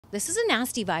This is a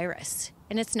nasty virus,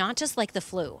 and it's not just like the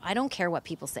flu. I don't care what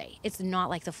people say. It's not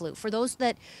like the flu. For those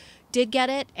that did get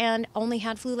it and only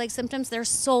had flu-like symptoms, they're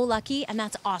so lucky, and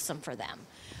that's awesome for them.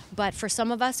 But for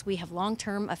some of us, we have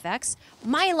long-term effects.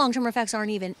 My long-term effects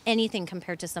aren't even anything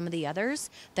compared to some of the others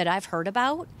that I've heard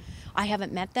about. I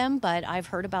haven't met them, but I've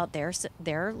heard about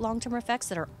their long-term effects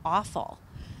that are awful,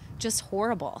 just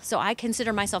horrible. So I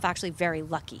consider myself actually very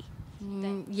lucky.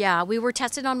 Yeah, we were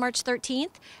tested on March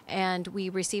 13th, and we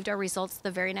received our results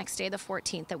the very next day, the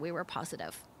 14th, that we were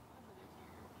positive.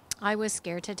 I was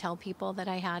scared to tell people that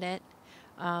I had it.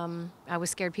 I was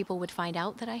scared people would find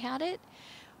out that I had it,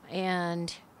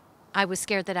 and I was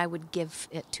scared that I would give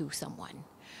it to someone.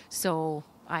 So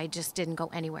I just didn't go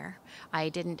anywhere. I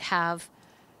didn't have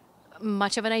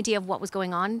much of an idea of what was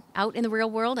going on out in the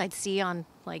real world. I'd see on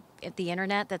at the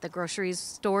internet that the grocery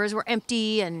stores were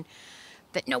empty and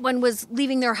that no one was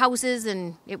leaving their houses,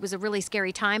 and it was a really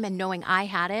scary time. And knowing I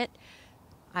had it,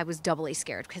 I was doubly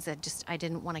scared because I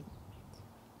didn't want to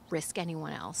risk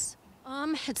anyone else.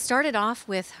 It started off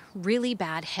with really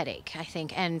bad headache, I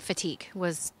think, and fatigue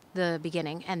was the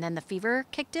beginning, and then the fever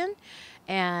kicked in,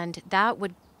 and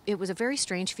it was a very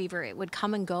strange fever. It would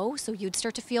come and go, so you'd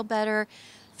start to feel better.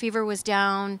 Fever was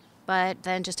down, but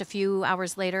then just a few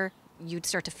hours later, you'd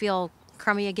start to feel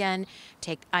crummy again.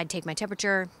 I'd take my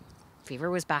temperature.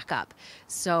 Fever was back up.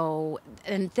 So,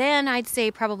 and then I'd say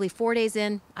probably 4 days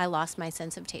in, I lost my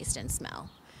sense of taste and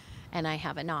smell, and I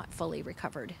have not fully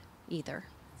recovered either.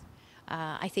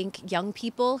 I think young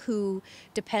people who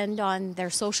depend on their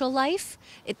social life,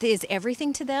 it is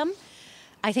everything to them.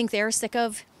 I think they're sick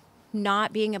of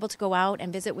not being able to go out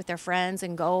and visit with their friends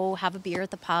and go have a beer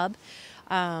at the pub.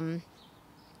 And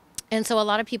so a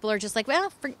lot of people are just like,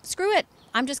 well, screw it.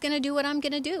 I'm just going to do what I'm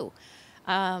going to do.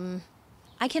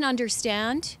 I can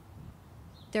understand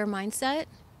their mindset,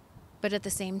 but at the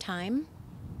same time,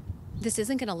 this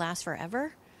isn't going to last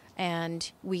forever.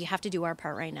 And we have to do our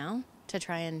part right now to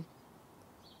try and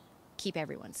keep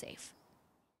everyone safe.